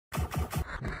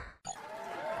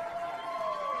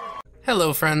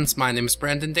Hello friends, my name is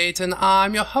Brandon Dayton,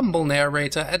 I'm your humble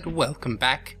narrator, and welcome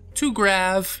back to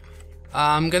Grav.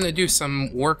 I'm gonna do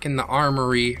some work in the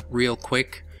armory real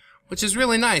quick, which is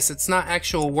really nice. It's not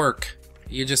actual work.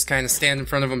 You just kind of stand in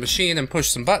front of a machine and push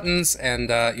some buttons, and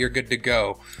you're good to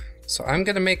go. So I'm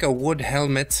gonna make a wood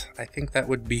helmet. I think that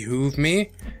would behoove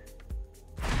me.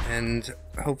 And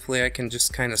hopefully I can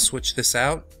just kind of switch this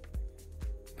out.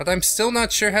 But I'm still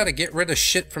not sure how to get rid of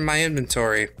shit from my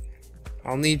inventory.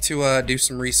 I'll need to do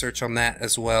some research on that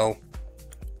as well.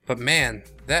 But man,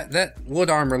 that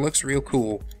wood armor looks real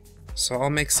cool. So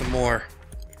I'll make some more.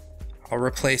 I'll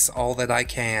replace all that I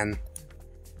can.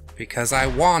 Because I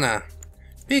wanna.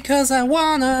 Because I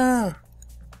wanna!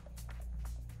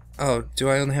 Oh, do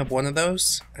I only have one of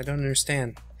those? I don't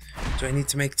understand. Do I need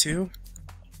to make two?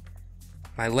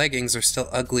 My leggings are still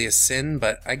ugly as sin,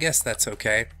 but I guess that's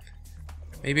okay.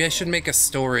 Maybe I should make a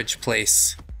storage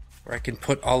place where I can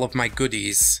put all of my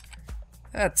goodies.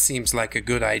 That seems like a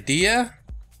good idea.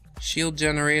 Shield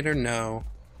generator, no.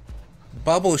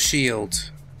 Bubble shield.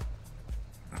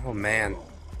 Oh man.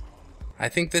 I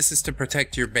think this is to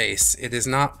protect your base. It is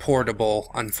not portable,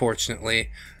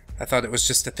 unfortunately. I thought it was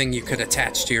just a thing you could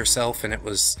attach to yourself and it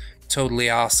was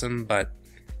totally awesome, but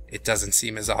it doesn't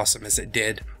seem as awesome as it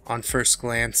did on first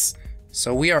glance.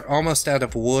 So we are almost out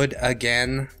of wood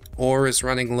again. Ore is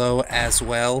running low as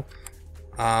well.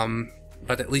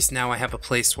 But at least now I have a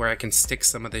place where I can stick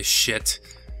some of this shit.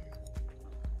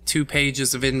 2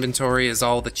 pages of inventory is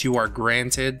all that you are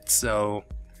granted, so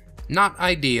not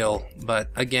ideal, but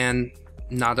again,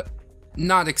 not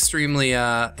extremely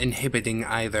inhibiting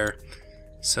either.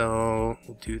 So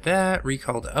we'll do that.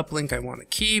 Recall to uplink I want to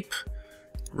keep.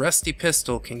 Rusty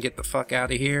pistol can get the fuck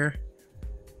out of here.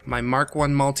 My Mark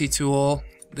 1 multi-tool.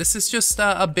 This is just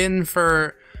a bin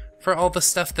for all the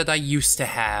stuff that I used to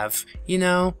have, you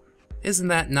know? Isn't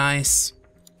that nice?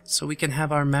 So we can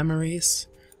have our memories.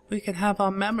 We can have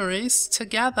our memories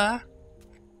together.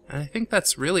 And I think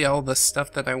that's really all the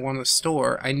stuff that I want to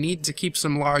store. I need to keep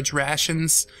some large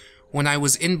rations. When I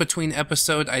was in between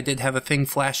episode, I did have a thing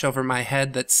flash over my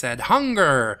head that said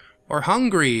hunger or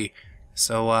hungry.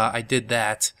 So I did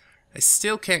that. I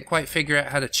still can't quite figure out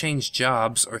how to change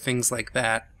jobs or things like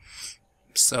that.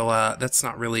 So that's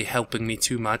not really helping me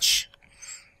too much.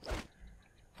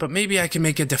 But maybe I can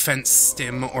make a defense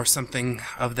stim or something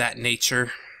of that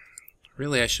nature.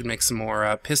 Really, I should make some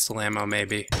more pistol ammo,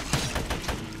 maybe.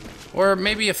 Or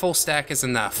maybe a full stack is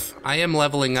enough. I am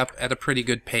leveling up at a pretty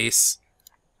good pace.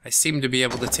 I seem to be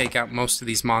able to take out most of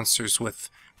these monsters with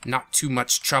not too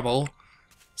much trouble.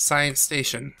 Science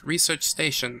station. Research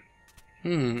station.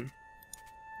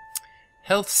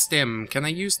 Health stim. Can I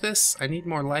use this? I need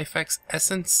more life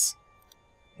essence.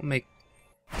 We'll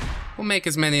make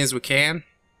as many as we can.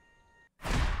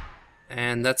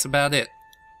 And that's about it.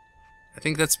 I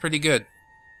think that's pretty good.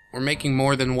 We're making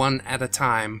more than one at a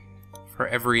time for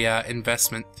every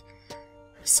investment.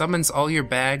 Summons all your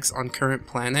bags on current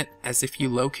planet as if you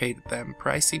located them.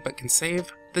 Pricey, but can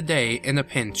save the day in a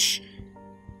pinch.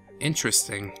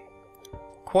 Interesting.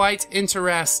 Quite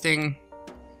interesting.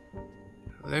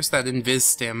 There's that invis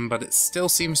stim, but it still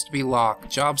seems to be locked.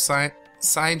 Job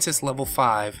scientist level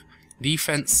 5.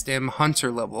 Defense stim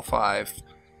hunter level 5.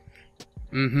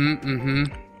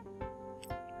 And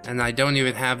I don't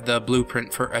even have the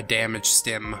blueprint for a damage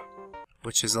stim,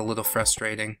 which is a little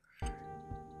frustrating.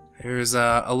 There's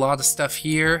a lot of stuff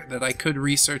here that I could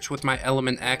research with my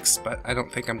Element X, but I don't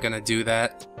think I'm gonna do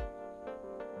that.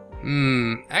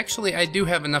 Actually I do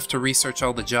have enough to research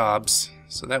all the jobs,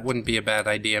 so that wouldn't be a bad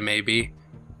idea maybe.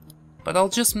 But I'll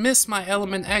just miss my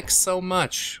Element X so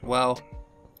much. Well,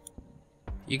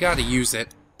 you gotta use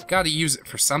it. Gotta use it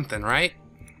for something, right?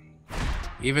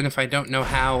 Even if I don't know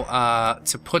how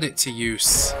to put it to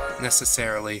use,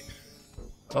 necessarily.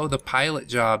 Oh, the pilot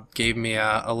job gave me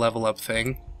a level up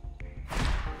thing.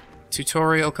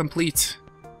 Tutorial complete.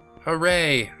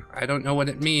 Hooray! I don't know what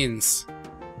it means.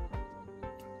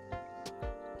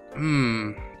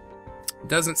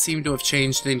 Doesn't seem to have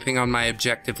changed anything on my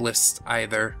objective list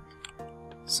either.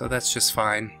 So that's just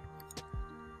fine.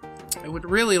 I would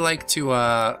really like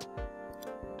to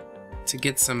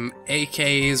get some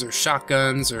AKs or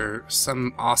shotguns or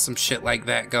some awesome shit like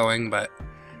that going, but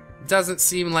it doesn't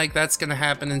seem like that's gonna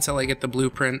happen until I get the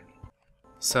blueprint.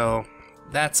 So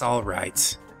that's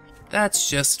alright. That's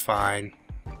just fine.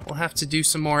 We'll have to do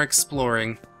some more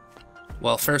exploring.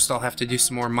 Well, first I'll have to do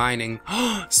some more mining.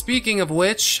 Speaking of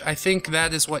which, I think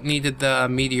that is what needed the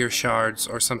meteor shards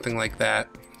or something like that.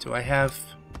 Do I have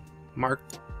Mark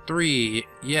 3?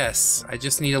 Yes, I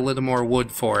just need a little more wood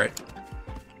for it.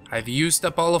 I've used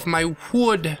up all of my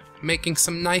wood, making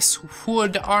some nice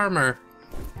wood armor.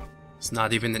 It's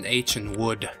not even an H in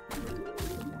wood.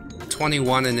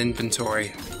 21 in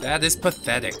inventory. That is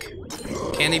pathetic.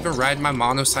 Can't even ride my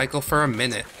motorcycle for a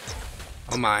minute.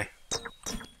 Oh my.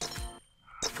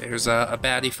 There's a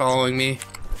baddie following me,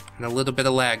 and a little bit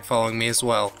of lag following me as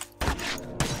well.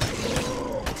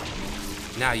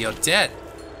 Now you're dead.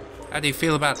 How do you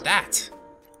feel about that?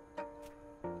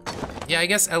 Yeah, I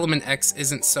guess Element X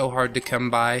isn't so hard to come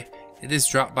by. It is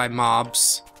dropped by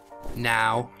mobs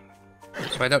now,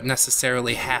 so I don't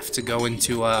necessarily have to go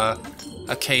into a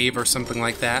cave or something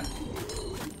like that.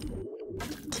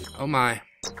 Oh my.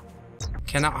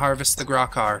 Cannot harvest the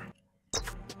Grokar.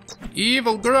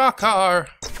 Evil Grokar!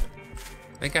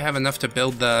 I think I have enough to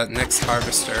build the next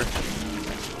harvester.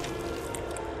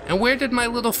 And where did my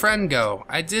little friend go?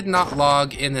 I did not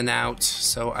log in and out,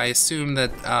 so I assume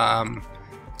that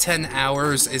 10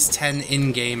 hours is 10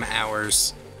 in-game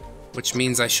hours, which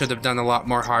means I should have done a lot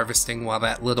more harvesting while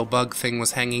that little bug thing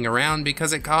was hanging around,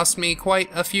 because it cost me quite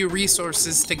a few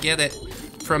resources to get it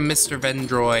from Mr.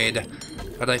 Vendroid.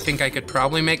 But I think I could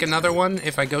probably make another one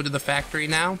if I go to the factory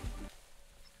now.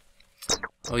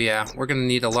 Oh yeah, we're gonna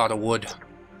need a lot of wood.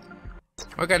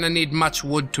 We're gonna need much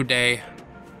wood today.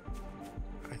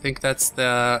 I think that's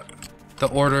the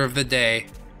order of the day.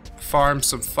 Farm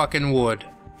some fucking wood.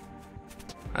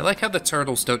 I like how the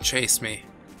turtles don't chase me.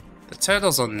 The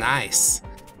turtles are nice.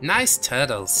 Nice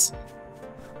turtles.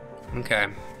 Okay.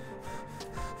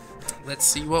 Let's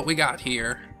see what we got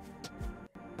here.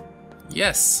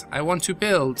 Yes, I want to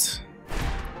build.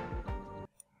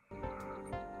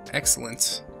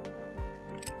 Excellent.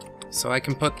 So I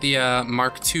can put the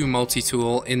Mark II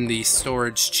multi-tool in the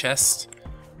storage chest,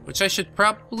 which I should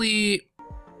probably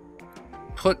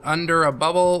put under a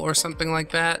bubble or something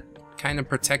like that, kind of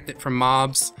protect it from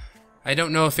mobs. I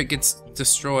don't know if it gets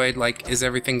destroyed, like, is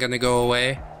everything gonna go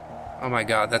away? Oh my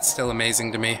god, that's still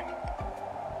amazing to me.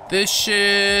 This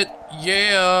shit,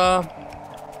 yeah!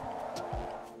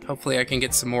 Hopefully I can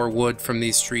get some more wood from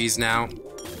these trees now.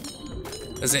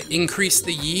 Does it increase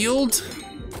the yield?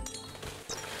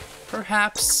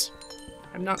 Perhaps.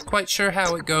 I'm not quite sure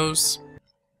how it goes.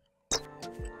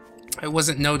 I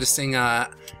wasn't noticing how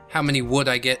many wood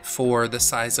I get for the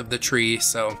size of the tree,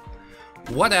 so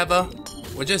whatever.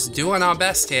 We're just doing our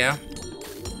best here.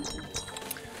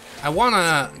 I want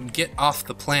to get off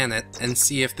the planet and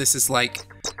see if this is like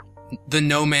the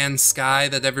No Man's Sky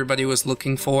that everybody was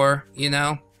looking for, you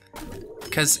know?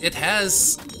 Because it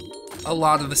has a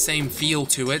lot of the same feel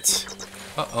to it.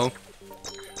 Uh-oh.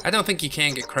 I don't think you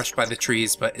can get crushed by the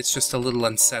trees, but it's just a little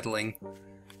unsettling.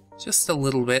 Just a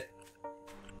little bit.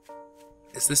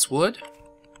 Is this wood?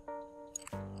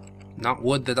 Not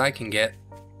wood that I can get.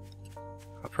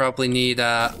 I'll probably need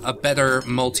a better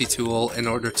multi-tool in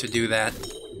order to do that.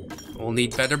 We'll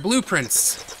need better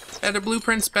blueprints. Better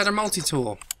blueprints, better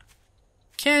multi-tool.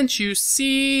 Can't you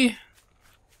see?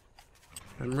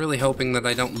 I'm really hoping that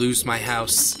I don't lose my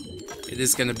house. It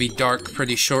is going to be dark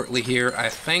pretty shortly here, I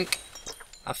think.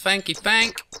 A thanky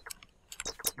thank.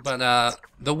 But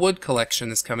the wood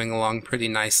collection is coming along pretty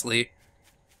nicely.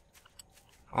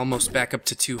 Almost back up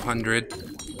to 200.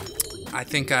 I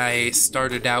think I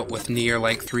started out with near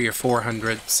like 300 or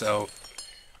 400, so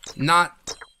not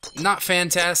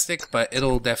fantastic, but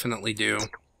it'll definitely do.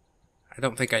 I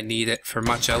don't think I need it for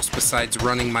much else besides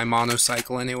running my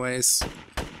motorcycle anyways.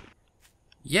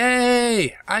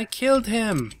 Yay! I killed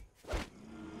him!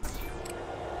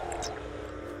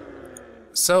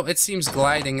 So it seems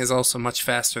gliding is also much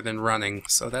faster than running,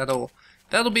 so that'll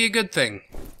be a good thing.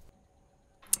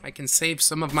 I can save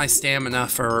some of my stamina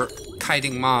for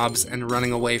kiting mobs and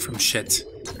running away from shit.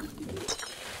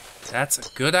 That's a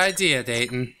good idea,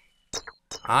 Dayton.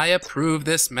 I approve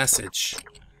this message.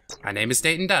 My name is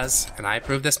Dayton Does, and I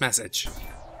approve this message.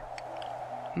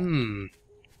 I'd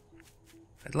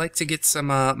like to get some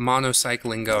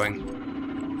monocycling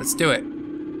going. Let's do it.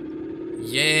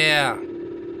 Yeah!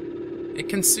 It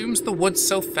consumes the wood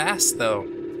so fast, though.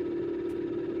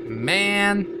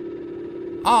 Man.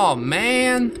 Oh,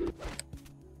 man!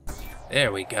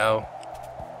 There we go.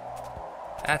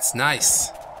 That's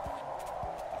nice.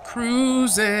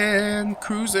 Cruising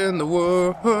the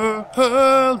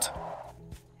world.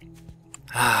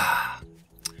 Ah.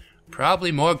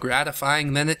 Probably more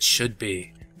gratifying than it should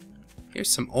be.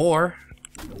 Here's some ore.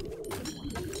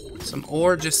 Some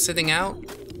ore just sitting out.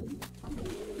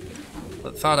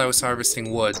 But thought I was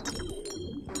harvesting wood.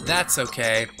 That's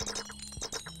okay.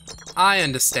 I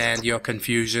understand your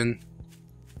confusion.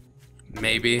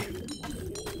 Maybe.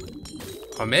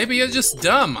 Or maybe you're just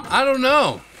dumb. I don't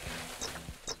know.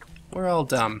 We're all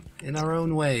dumb in our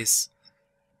own ways.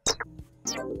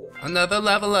 Another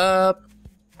level up.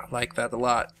 I like that a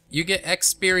lot. You get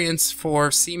experience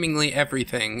for seemingly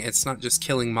everything. It's not just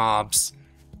killing mobs,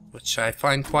 which I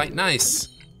find quite nice.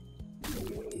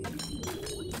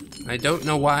 I don't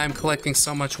know why I'm collecting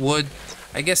so much wood.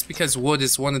 I guess because wood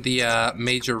is one of the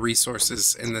major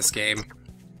resources in this game.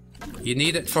 You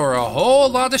need it for a whole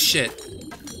lot of shit,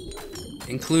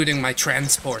 including my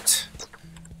transport.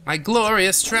 My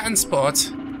glorious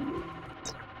transport.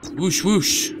 Whoosh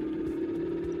whoosh.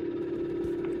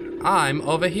 I'm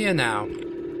over here now.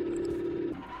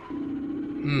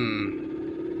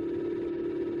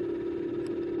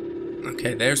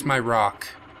 Okay, there's my rock.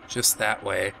 Just that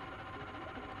way.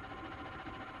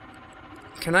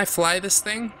 Can I fly this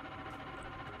thing?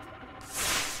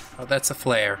 Oh, that's a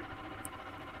flare.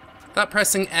 Thought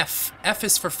pressing F. F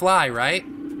is for fly, right?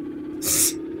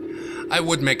 I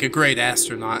would make a great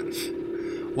astronaut.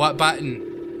 What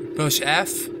button? Push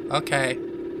F? Okay.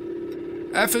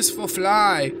 F is for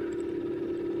fly.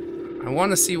 I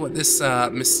want to see what this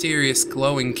mysterious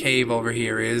glowing cave over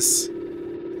here is.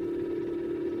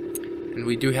 And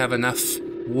we do have enough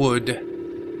wood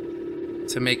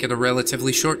to make it a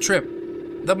relatively short trip.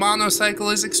 The monocycle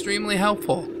is extremely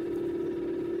helpful.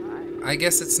 I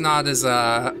guess it's not as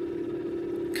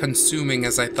consuming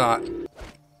as I thought.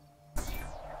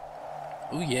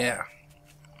 Oh yeah.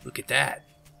 Look at that.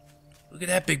 Look at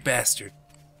that big bastard.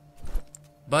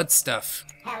 Bud stuff.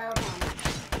 Hello,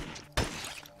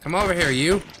 Come over here,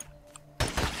 you.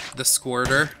 The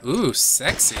squirter. Ooh,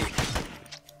 sexy.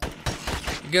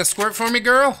 You gonna squirt for me,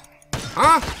 girl?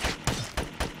 Huh?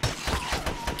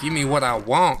 Give me what I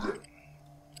want.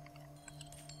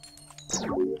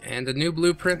 And a new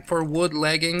blueprint for wood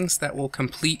leggings that will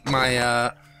complete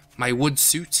my my wood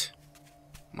suit.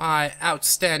 My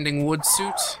outstanding wood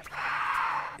suit.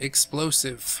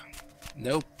 Explosive.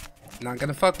 Nope. Not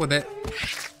gonna fuck with it.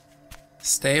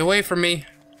 Stay away from me.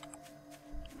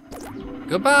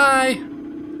 Goodbye!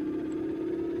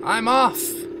 I'm off!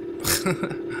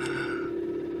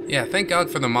 Yeah, thank God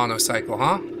for the monocycle,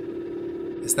 huh?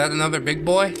 Is that another big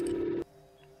boy?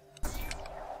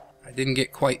 I didn't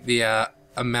get quite the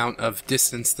amount of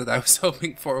distance that I was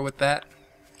hoping for with that.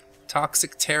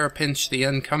 Toxic Terrapinch the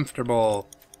Uncomfortable.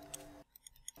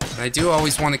 And I do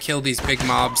always want to kill these big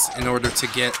mobs in order to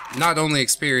get not only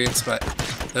experience, but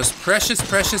those precious,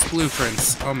 precious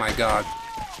blueprints. Oh my god.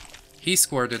 He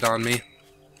squirted on me.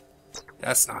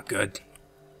 That's not good.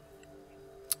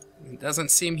 It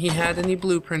doesn't seem he had any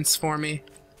blueprints for me.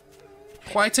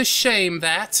 Quite a shame,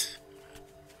 that.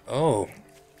 Oh.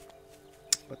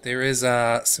 But there is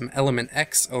some element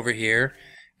X over here.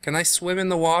 Can I swim in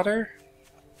the water?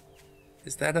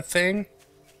 Is that a thing?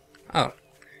 Oh.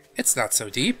 It's not so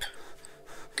deep.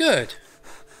 Good.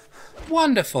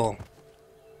 Wonderful.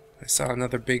 I saw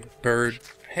another big bird.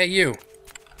 Hey, you.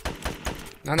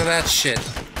 None of that shit.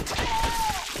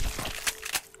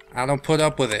 I don't put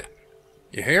up with it.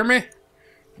 You hear me?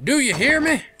 Do you hear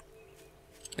me?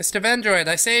 Mr. Vendroid,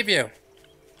 I save you.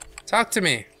 Talk to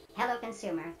me. Hello,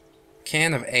 consumer.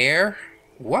 Can of air?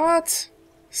 What?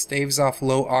 Staves off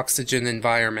low oxygen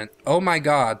environment. Oh my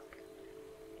god.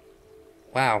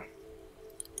 Wow.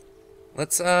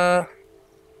 Let's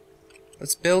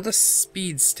build a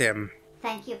speed stim.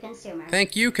 Thank you, consumer.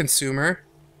 Thank you, consumer.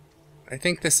 I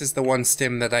think this is the one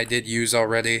stim that I did use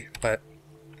already, but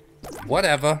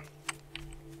whatever.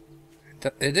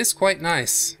 It is quite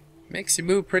nice. Makes you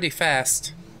move pretty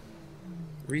fast.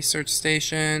 Research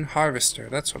station, harvester,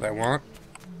 that's what I want.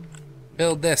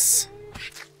 Build this.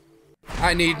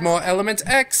 I need more element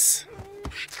X.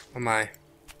 Oh my.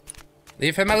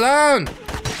 Leave him alone!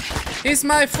 He's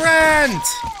my friend!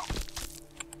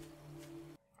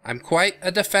 I'm quite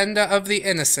a defender of the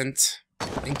innocent,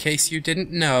 in case you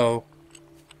didn't know.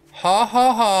 Ha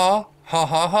ha ha, ha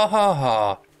ha ha ha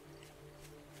ha.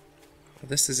 Well,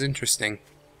 this is interesting.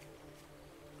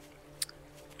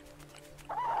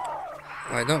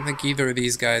 Well, I don't think either of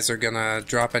these guys are gonna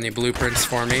drop any blueprints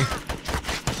for me.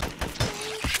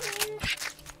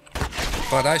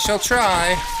 But I shall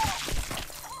try.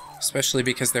 Especially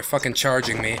because they're fucking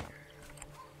charging me.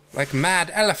 Like mad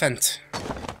elephant.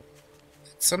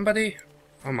 Somebody?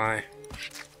 Oh my.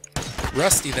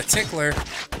 Rusty the tickler.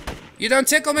 You don't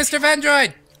tickle, Mr.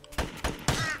 Vendroid!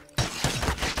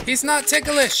 He's not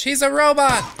ticklish, he's a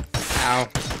robot! Ow.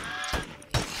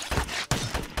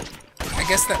 I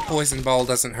guess that poison ball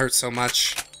doesn't hurt so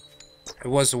much. I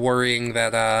was worrying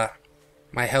that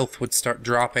my health would start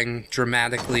dropping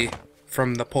dramatically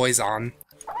from the poison.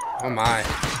 Oh my.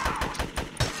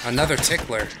 Another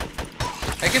tickler.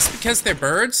 I guess because they're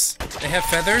birds, they have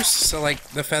feathers, so like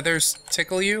the feathers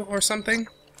tickle you or something?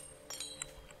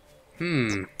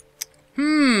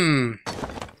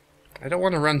 I don't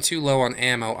want to run too low on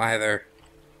ammo either.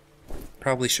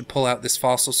 Probably should pull out this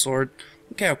fossil sword.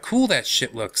 Look how cool that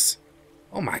shit looks.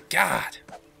 Oh my god.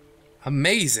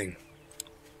 Amazing.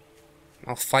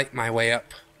 I'll fight my way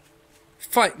up.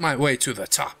 Fight my way to the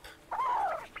top.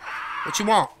 What you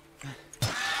want?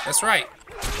 That's right.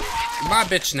 You're my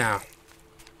bitch now.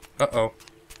 Uh-oh.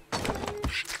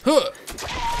 Huh.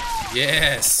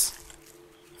 Yes.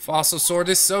 Fossil sword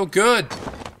is so good.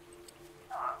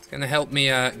 It's gonna help me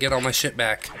get all my shit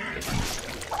back.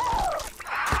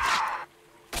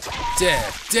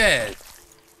 Dead, dead.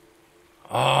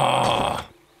 Ah.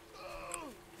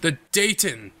 The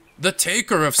Dayton, the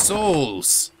taker of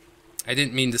souls. I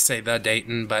didn't mean to say the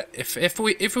Dayton, but if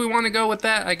we want to go with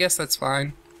that, I guess that's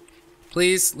fine.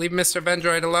 Please leave Mr.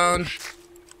 Vendroid alone.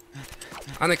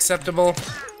 Unacceptable.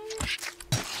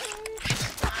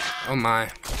 Oh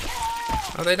my.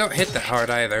 Oh, they don't hit that hard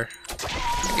either.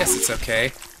 I guess it's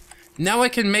okay. Now I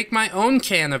can make my own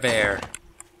can of air.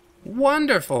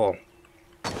 Wonderful.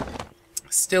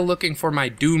 Still looking for my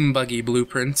Doom Buggy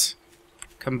blueprint.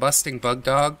 Combusting bug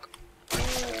dog.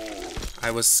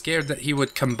 I was scared that he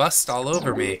would combust all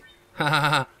over me. Ha ha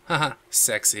ha ha ha.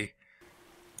 Sexy.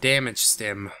 Damage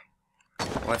stim.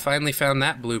 Well, I finally found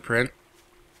that blueprint.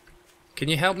 Can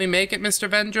you help me make it, Mr.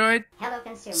 Vendroid? Hello,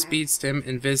 consumer. Speed stim,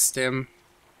 invis stim.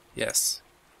 Yes.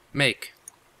 Make.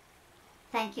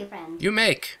 Thank you, friend. You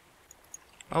make.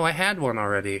 Oh, I had one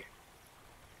already.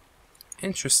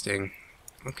 Interesting.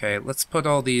 Okay, let's put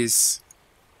all these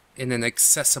in an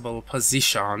accessible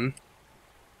position.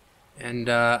 And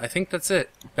I think that's it.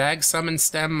 Bag summon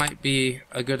stem might be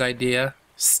a good idea.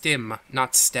 Stim,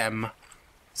 not stem.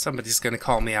 Somebody's gonna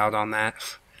call me out on that.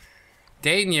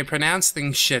 Dane, you pronounce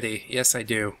things shitty. Yes, I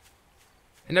do.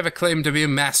 I never claimed to be a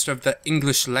master of the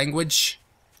English language.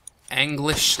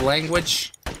 English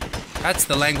language? That's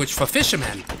the language for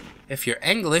fishermen. If you're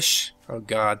English... Oh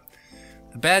god.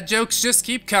 The bad jokes just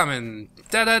keep coming.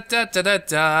 Da da da da da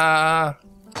da.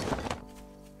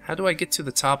 How do I get to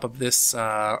the top of this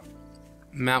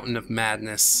mountain of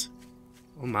madness?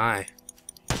 Oh my.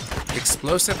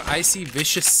 Explosive, icy,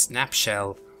 vicious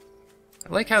snapshell. I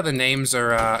like how the names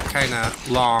are kinda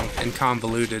long and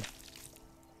convoluted.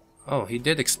 Oh, he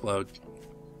did explode.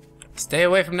 Stay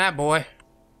away from that boy.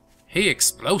 He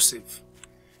explosive.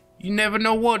 You never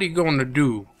know what he gonna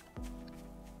do.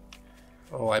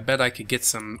 Oh, I bet I could get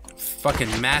some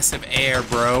fucking massive air,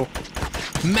 bro.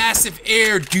 Massive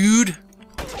air, dude!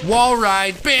 Wall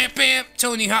ride, bam bam!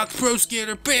 Tony Hawk's Pro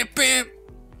Skater, bam bam!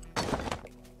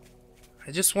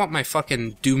 I just want my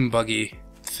fucking Doom Buggy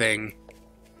thing.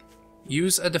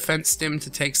 Use a defense stim to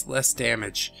take less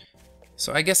damage.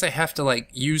 So I guess I have to, like,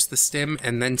 use the stim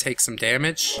and then take some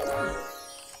damage?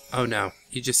 Oh no,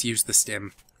 you just use the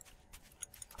stim.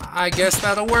 I guess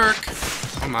that'll work.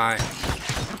 Oh my.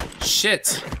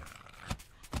 Shit.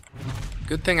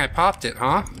 Good thing I popped it,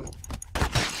 huh?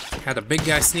 Had a big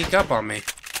guy sneak up on me.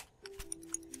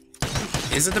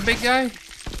 Is it a big guy?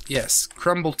 Yes.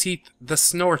 Crumble Teeth the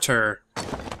Snorter.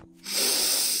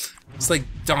 It's like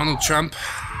Donald Trump.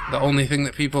 The only thing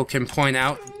that people can point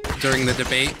out during the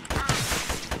debate.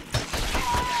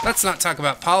 Let's not talk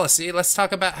about policy. Let's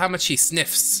talk about how much he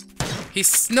sniffs. He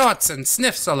snorts and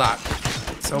sniffs a lot.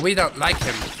 So we don't like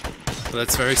him. Well,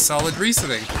 that's very solid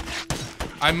reasoning.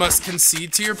 I must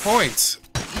concede to your point.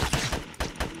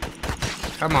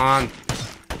 Come on.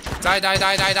 Die, die,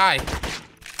 die, die, die.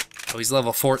 Oh, he's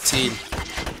level 14.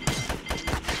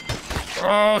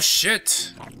 Oh,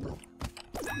 shit.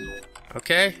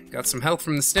 Okay, got some health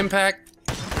from the stim pack.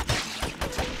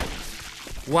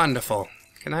 Wonderful.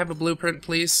 Can I have a blueprint,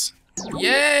 please?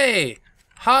 Yay!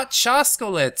 Hot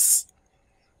chocolates.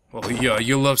 Oh yeah,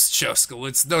 you love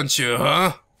chocolates, don't you,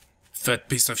 huh? Fat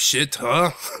piece of shit,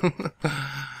 huh?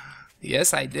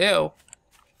 Yes, I do.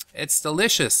 It's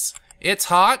delicious. It's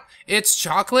hot. It's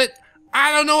chocolate.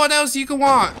 I don't know what else you can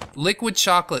want. Liquid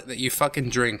chocolate that you fucking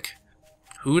drink.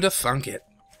 Who'da thunk it?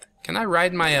 Can I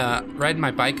ride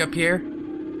my bike up here?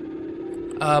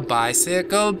 A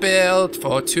bicycle built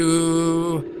for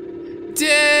two.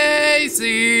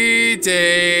 Daisy,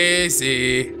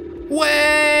 Daisy.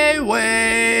 Way,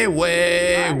 way,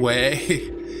 way,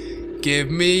 way.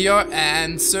 Give me your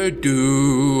answer,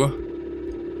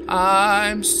 do.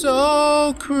 I'm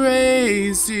so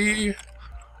crazy.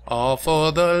 All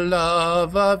for the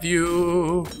love of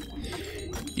you.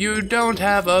 You don't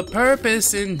have a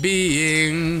purpose in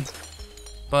being,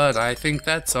 but I think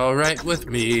that's alright with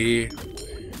me.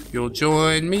 You'll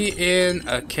join me in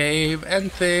a cave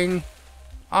and thing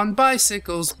on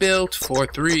bicycles built for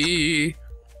three.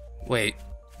 Wait,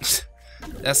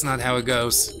 that's not how it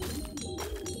goes.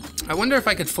 I wonder if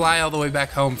I could fly all the way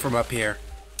back home from up here.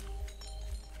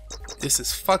 This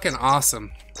is fucking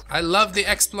awesome. I love the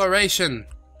exploration.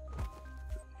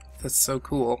 That's so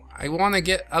cool. I want to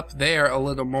get up there a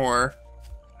little more.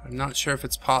 I'm not sure if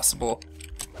it's possible.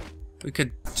 We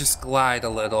could just glide a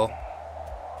little.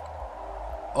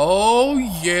 Oh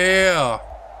yeah!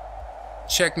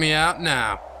 Check me out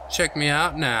now. Check me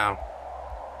out now.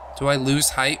 Do I lose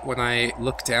height when I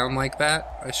look down like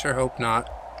that? I sure hope not.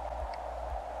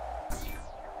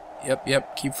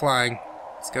 Yep, keep flying.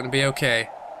 It's gonna be okay.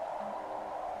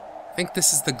 I think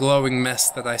this is the glowing mess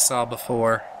that I saw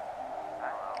before.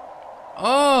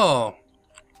 Oh!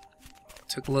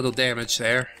 Took a little damage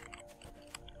there.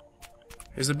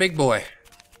 Here's a big boy.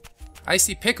 I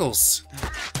see Pickles.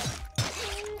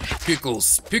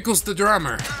 Pickles the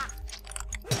drummer.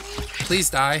 Please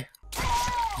die.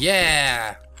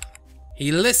 Yeah!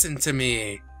 He listened to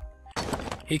me.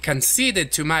 He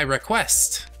conceded to my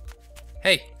request.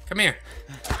 Hey, come here.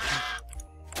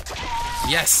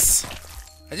 Yes!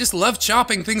 I just love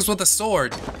chopping things with a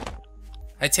sword.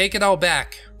 I take it all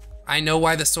back. I know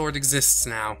why the sword exists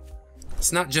now.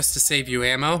 It's not just to save you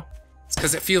ammo. It's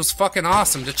because it feels fucking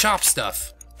awesome to chop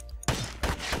stuff.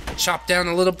 Chop down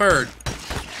a little bird.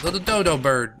 Little dodo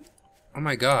bird. Oh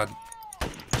my god.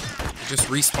 They're just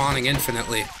respawning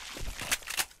infinitely.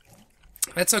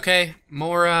 That's okay.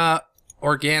 More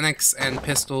organics and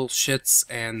pistol shits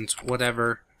and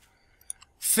whatever.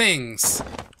 Things.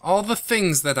 All the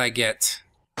things that I get.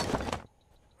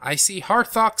 I see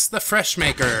Harthox the Fresh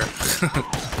Maker.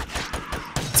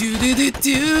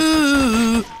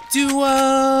 Do-do-do-do.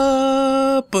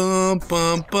 Do-wah.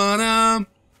 Bum-bum-ba-dum.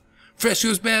 Fresh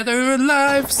was better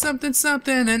alive. Something,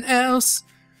 something, and else.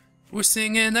 We're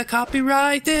singing a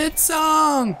copyrighted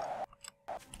song.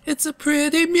 It's a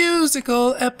pretty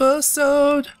musical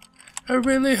episode. I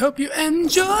really hope you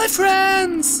enjoy,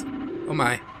 friends. Oh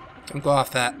my. Don't go off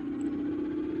that.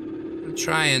 I'll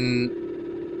try and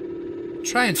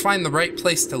find the right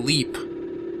place to leap.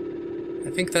 I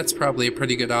think that's probably a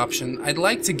pretty good option. I'd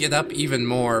like to get up even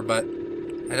more, but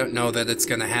I don't know that it's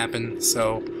gonna happen,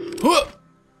 so...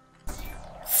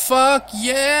 Fuck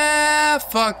yeah!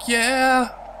 Fuck yeah!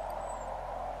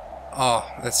 Oh,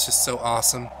 that's just so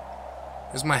awesome.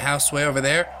 There's my house way over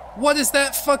there. What is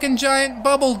that fucking giant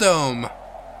bubble dome?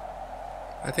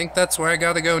 I think that's where I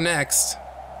gotta go next.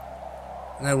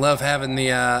 And I love having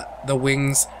the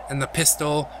wings and the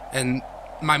pistol and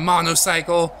my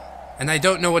monocycle. And I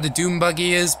don't know what a doom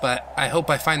buggy is, but I hope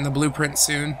I find the blueprint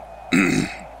soon.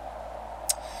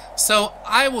 So,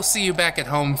 I will see you back at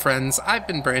home, friends. I've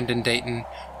been Brandon Dayton,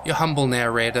 your humble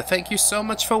narrator. Thank you so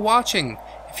much for watching.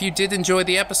 If you did enjoy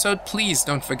the episode, please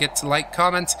don't forget to like,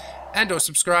 comment, and or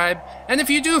subscribe. And if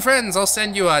you do, friends, I'll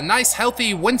send you a nice,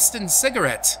 healthy Winston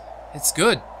cigarette. It's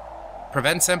good.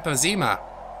 Prevents emphysema.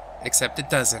 Except it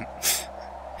doesn't.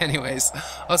 Anyways,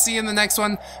 I'll see you in the next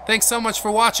one. Thanks so much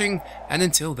for watching, and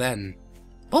until then,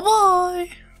 bye-bye!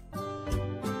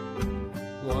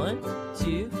 1,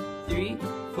 2, 3,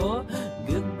 4.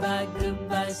 Goodbye,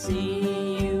 goodbye,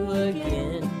 see you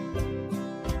again.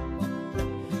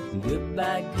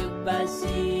 Goodbye, goodbye,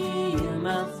 see you,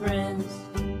 my friends.